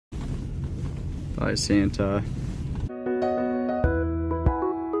Bye, Santa.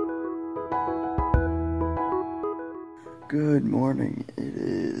 Good morning. It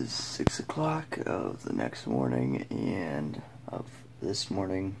is 6 o'clock of the next morning and of this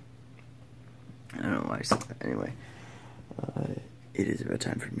morning. I don't know why I said that. Anyway, it is about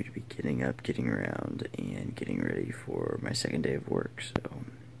time for me to be getting up, getting around, and getting ready for my second day of work. So,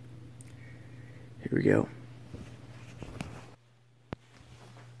 here we go.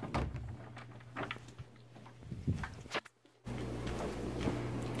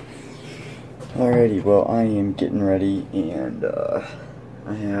 Alrighty, well, I am getting ready, and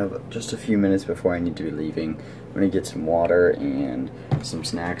I have just a few minutes before I need to be leaving. I'm gonna get some water and some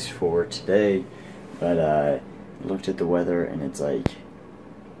snacks for today, but I looked at the weather, and it's like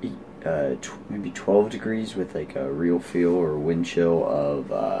maybe 12 degrees with like a real feel or wind chill of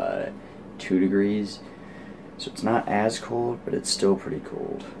 2 degrees. So it's not as cold, but it's still pretty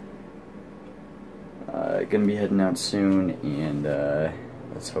cold. Gonna be heading out soon, and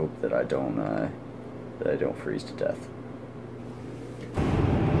let's hope that I don't freeze to death.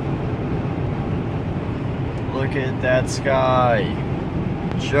 Look at that sky.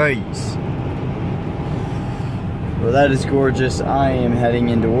 Jeez. Well, that is gorgeous. I am heading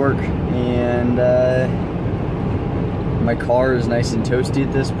into work, and my car is nice and toasty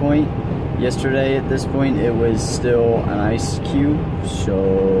at this point. Yesterday at this point it was still an ice cube,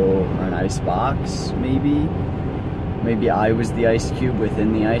 or an ice box maybe. Maybe I was the ice cube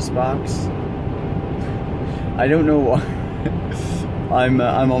within the ice box. I don't know why. I'm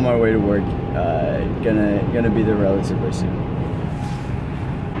on my way to work. Gonna be there relatively soon.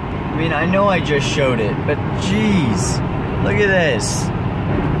 I mean, I know I just showed it, but jeez, look at this.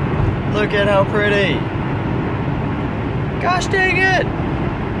 Look at how pretty. Gosh dang it.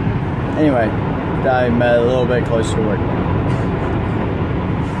 Anyway, I'm a little bit closer to work now.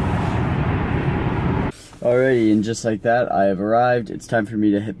 Alrighty, and just like that, I have arrived. It's time for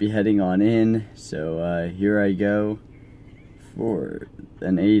me to be heading on in. So here I go for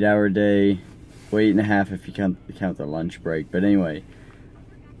an 8-hour day. Well, 8.5 if you count the lunch break. But anyway,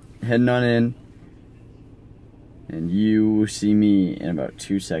 heading on in, and you will see me in about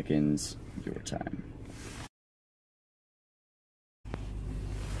 2 seconds your time.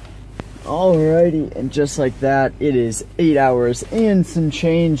 Alrighty, and just like that, it is 8 hours and some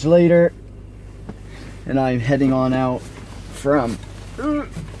change later. And I'm heading on out from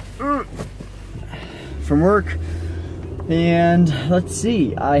work, and let's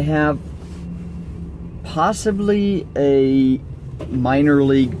see, I have possibly a minor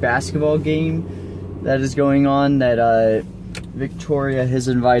league basketball game that is going on that Victoria has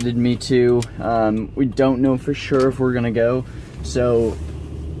invited me to. We don't know for sure if we're gonna go, so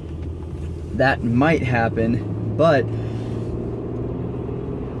that might happen, but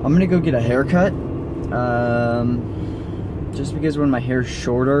I'm gonna go get a haircut. Just because when my hair's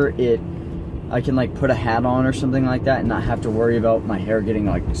shorter, I can like put a hat on or something like that and not have to worry about my hair getting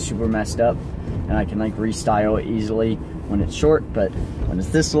like super messed up, and I can like restyle it easily when it's short. But when it's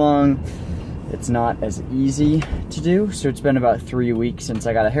this long, it's not as easy to do. So it's been about 3 weeks since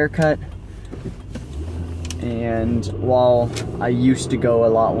I got a haircut, and while I used to go a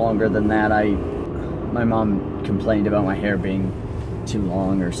lot longer than that, my mom complained about my hair being too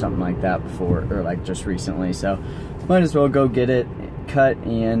long or something like that before, or like just recently, so might as well go get it cut.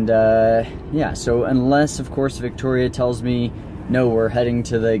 And yeah, so unless of course Victoria tells me no, we're heading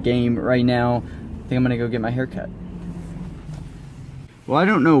to the game right now, I think I'm gonna go get my hair cut. Well, I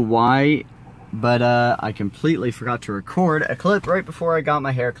don't know why, but I completely forgot to record a clip right before I got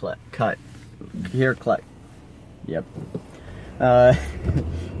my hair cut. Yep.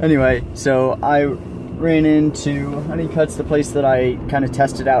 Anyway, so I ran into Honey Cuts, the place that I kind of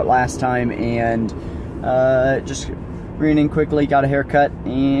tested out last time, and just ran in quickly, got a haircut,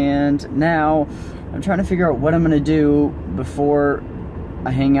 and now I'm trying to figure out what I'm going to do before I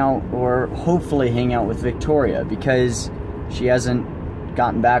hang out, or hopefully hang out with Victoria, because she hasn't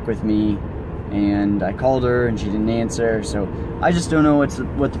gotten back with me, and I called her and she didn't answer, so I just don't know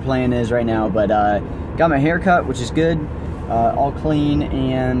what the plan is right now. But got my haircut, which is good. All clean,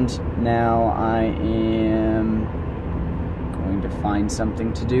 and now I am going to find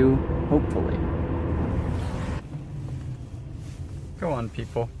something to do, hopefully. Go on,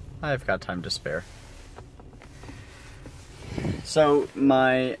 people. I've got time to spare. So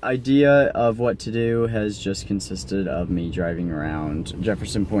my idea of what to do has just consisted of me driving around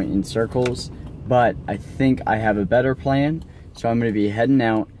Jefferson Point in circles, but I think I have a better plan, so I'm going to be heading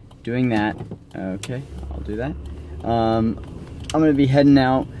out, doing that. Okay, I'll do that. I'm going to be heading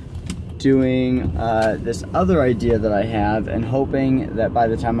out, doing this other idea that I have and hoping that by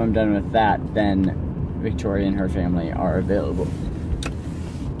the time I'm done with that, then Victoria and her family are available.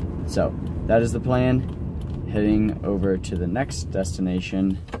 So that is the plan. Heading over to the next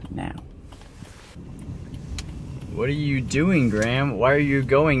destination now. What are you doing, Graham? Why are you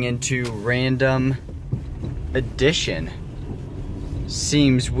going into random addition?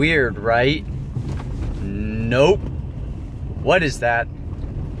 Seems weird, right? Nope. What is that?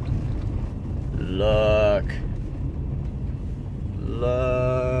 Look.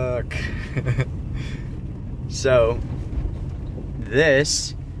 Look. So,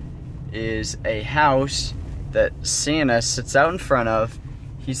 this is a house that Santa sits out in front of.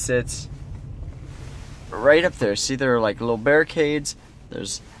 He sits right up there. See, there are like little barricades.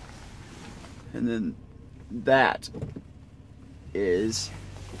 And then that is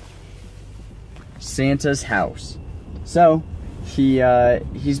Santa's house. So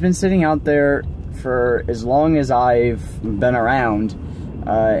he's been sitting out there for as long as I've been around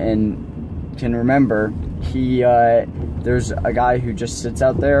and can remember. There's a guy who just sits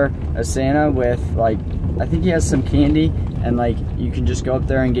out there as Santa with, like, I think he has some candy, and like you can just go up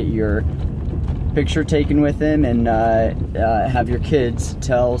there and get your picture taken with him and have your kids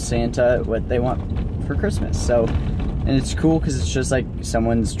tell Santa what they want for Christmas. So, and it's cool because it's just like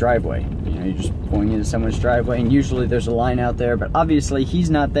someone's driveway. You know, you're just pulling into someone's driveway, and usually there's a line out there, but obviously he's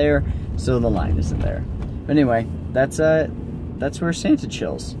not there, so the line isn't there. But anyway, that's where Santa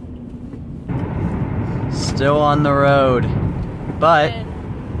chills. Still on the road, but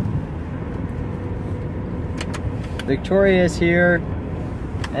Victoria is here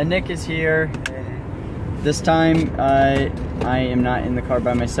and Nick is here. This time I am not in the car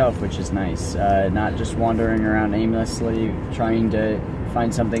by myself, which is nice. Not just wandering around aimlessly trying to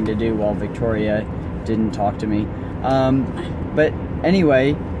find something to do while Victoria didn't talk to me. But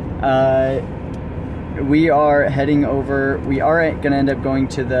anyway, we are heading over. We are going to end up going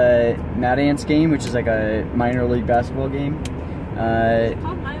to the Mad Ants game, which is like a minor league basketball game. Is it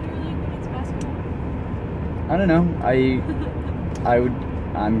called minor league when it's basketball? I don't know.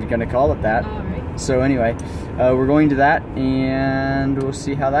 I'm gonna call it that. All right. So anyway, we're going to that, and we'll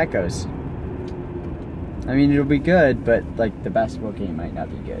see how that goes. I mean, it'll be good, but like the basketball game might not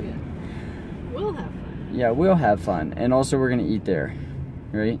be good. Yeah. We'll have fun. Yeah, we'll have fun, and also we're gonna eat there,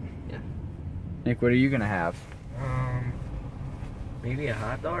 right? Yeah. Nick, what are you gonna have? Maybe a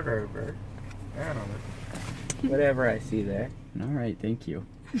hot dog or a burger. I don't know. Whatever I see there. All right, thank you.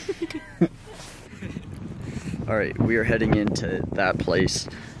 All right, we are heading into that place,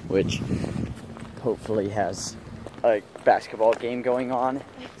 which hopefully has a basketball game going on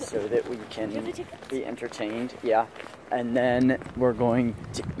so that we can be entertained. Yeah, and then we're going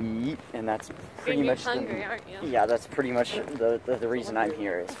to eat, and that's pretty much hungry, aren't you? Yeah, that's pretty much the reason I'm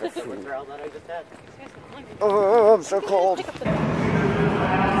here is for food. Oh, I'm so cold.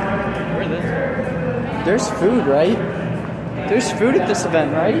 Where is this? There's food, right? There's food at this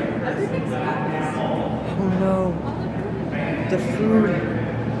event, right? Oh no. The food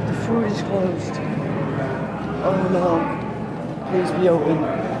is closed. Oh no. Please be open.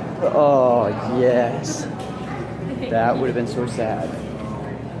 Oh yes. That would have been so sad.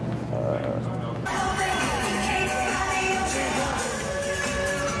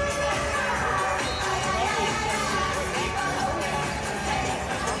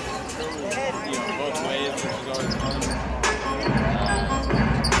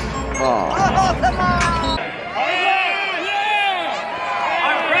 Oh, come on!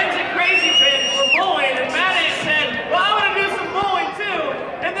 Our friends at Crazy Pants were bowling, and Matt said, well, I want to do some bowling too.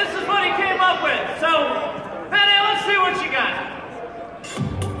 And this is what he came up with. So, Matt, let's see what you got.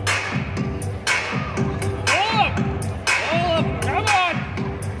 Roll up! Come on!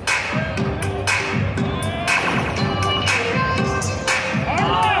 I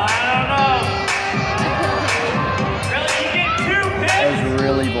don't know. Really, you get two picks? That was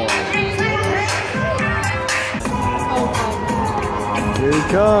really boring. Here he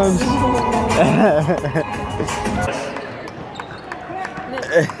comes. You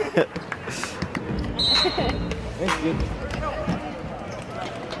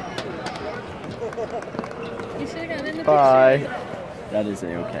should have gotten in the Bye. picture. That is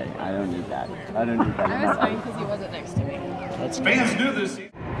a-okay. I don't need that. I don't need that. I was fine because he wasn't next to me. That's Fans knew this.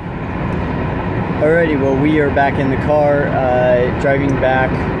 Alrighty, well, we are back in the car, driving back.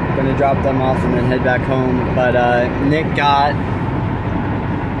 Gonna drop them off and then head back home. But Nick got, I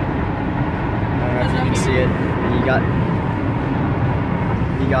don't know if you can see it.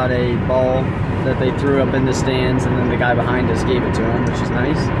 He got a ball that they threw up in the stands, and then the guy behind us gave it to him, which is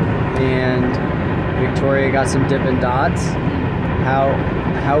nice. And Victoria got some Dippin' Dots.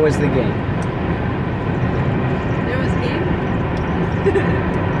 How was the game? There was game.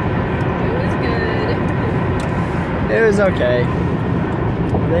 It was good. It was okay.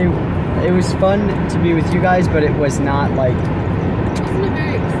 It was fun to be with you guys, but it was not like. It wasn't a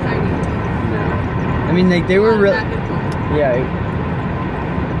very exciting game. No. I mean, they were really. Back and forth. Yeah.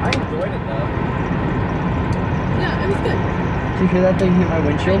 I enjoyed it though. Yeah, it was good. Did you hear that thing hit my I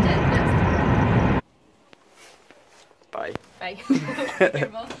windshield? did, yes. Bye. Bye.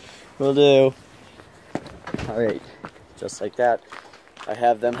 Careful. Will do. Alright, just like that, I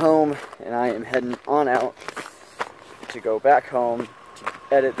have them home, and I am heading on out to go back home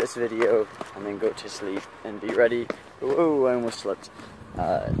to edit this video, and then go to sleep and be ready. Whoa, I almost slipped.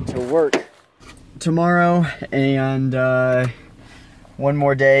 To work tomorrow, and one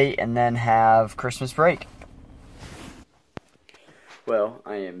more day, and then have Christmas break. Well,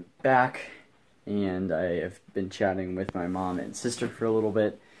 I am back, and I have been chatting with my mom and sister for a little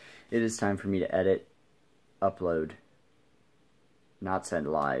bit. It is time for me to edit, upload, not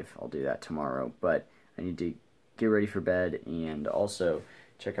send live. I'll do that tomorrow, but I need to get ready for bed, and also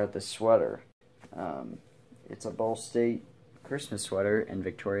check out this sweater. It's a Ball State Christmas sweater, and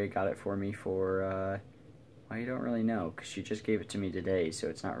Victoria got it for me for, well, you don't really know, because she just gave it to me today, so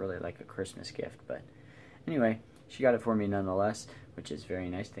it's not really like a Christmas gift, but anyway, she got it for me nonetheless, which is very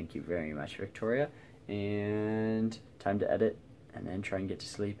nice. Thank you very much, Victoria. And time to edit, and then try and get to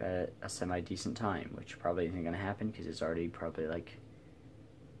sleep at a semi-decent time, which probably isn't going to happen because it's already probably like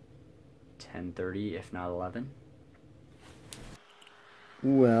 10:30, if not 11.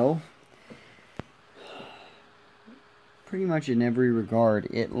 Well, pretty much in every regard,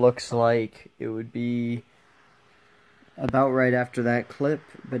 it looks like it would be about right after that clip,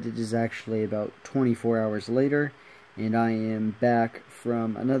 but it is actually about 24 hours later, and I am back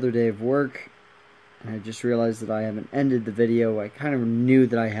from another day of work. And I just realized that I haven't ended the video. I kind of knew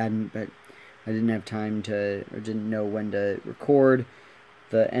that I hadn't, but I didn't have time to, or didn't know when to record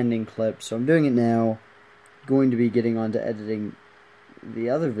the ending clip. So I'm doing it now. Going to be getting on to editing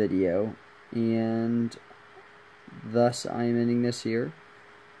the other video, and thus I am ending this here.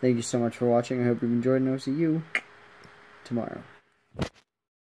 Thank you so much for watching. I hope you've enjoyed, and I'll see you tomorrow.